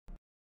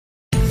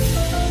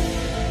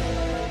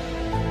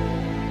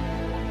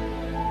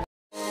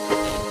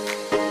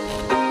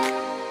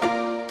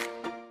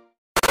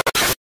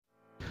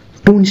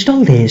To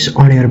install this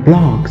on your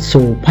blog,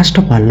 so first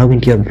of all log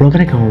into your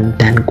Blogger account,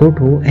 then go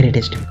to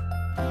AnuTrickz.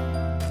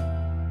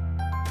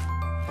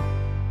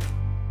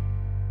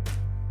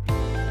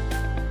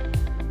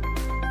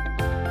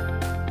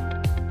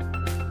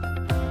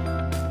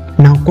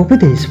 Now copy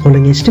this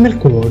following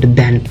HTML code,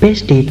 then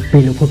paste it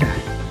below footer.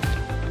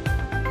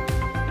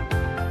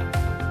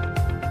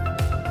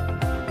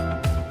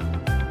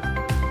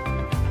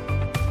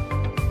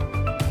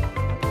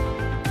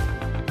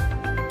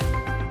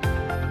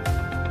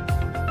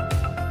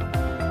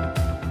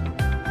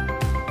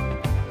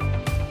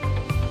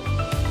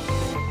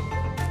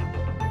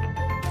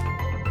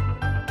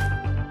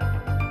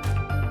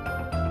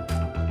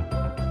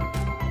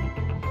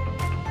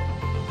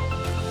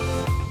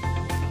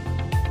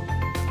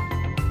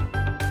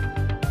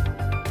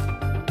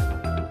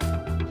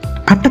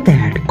 After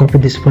that, copy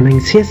this following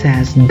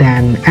CSS,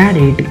 then add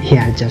it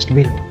here just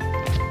below.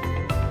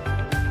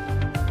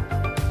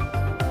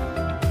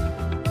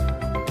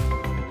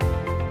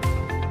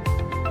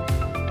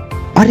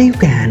 Or you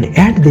can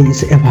add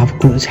this above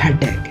close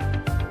head tag.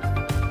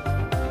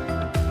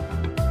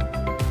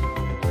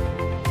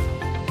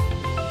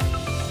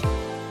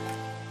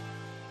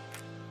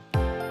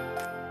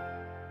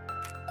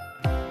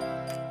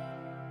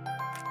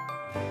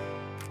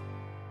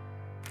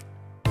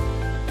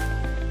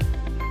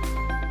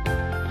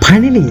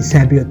 Finally,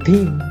 save your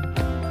theme.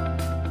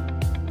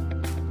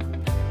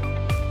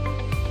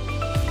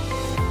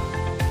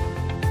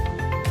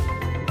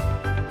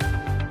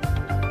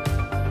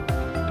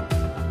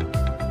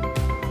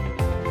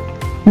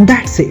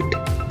 That's it.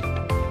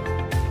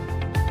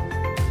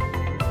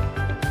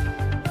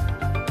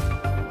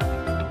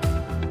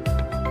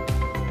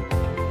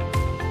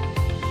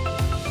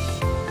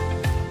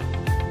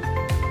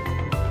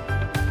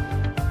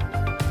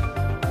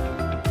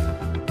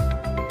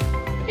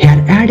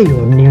 Here add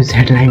your news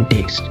headline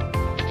text.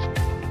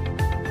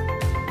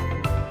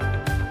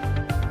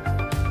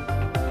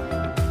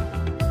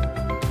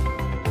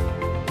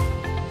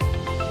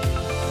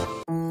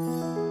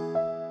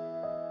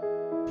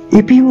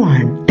 If you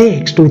want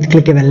text with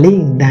clickable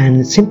link,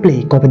 then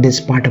simply copy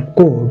this part of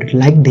code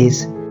like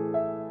this.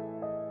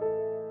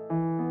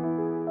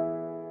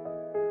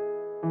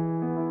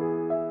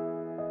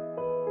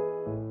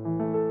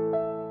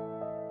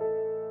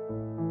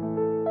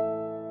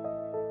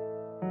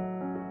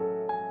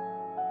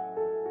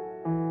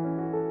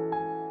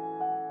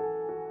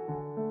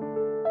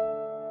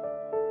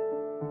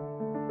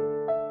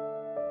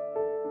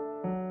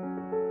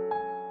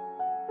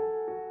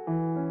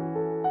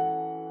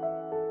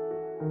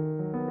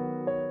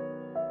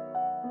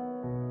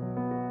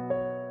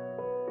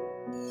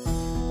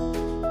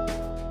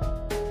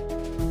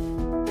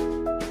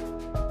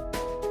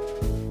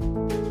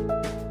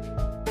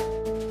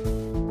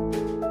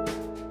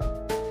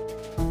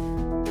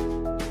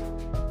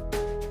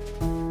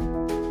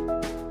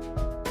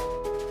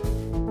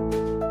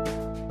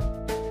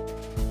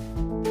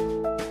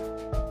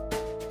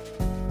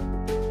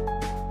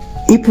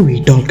 If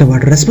we talk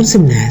about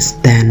responsiveness,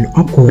 then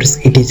of course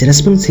it is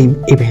responsive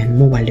even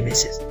mobile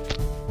devices.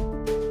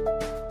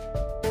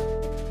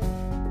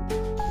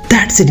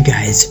 That's it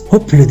guys,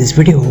 hopefully this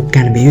video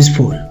can be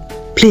useful.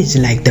 Please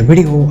like the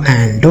video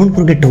and don't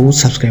forget to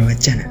subscribe our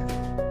channel.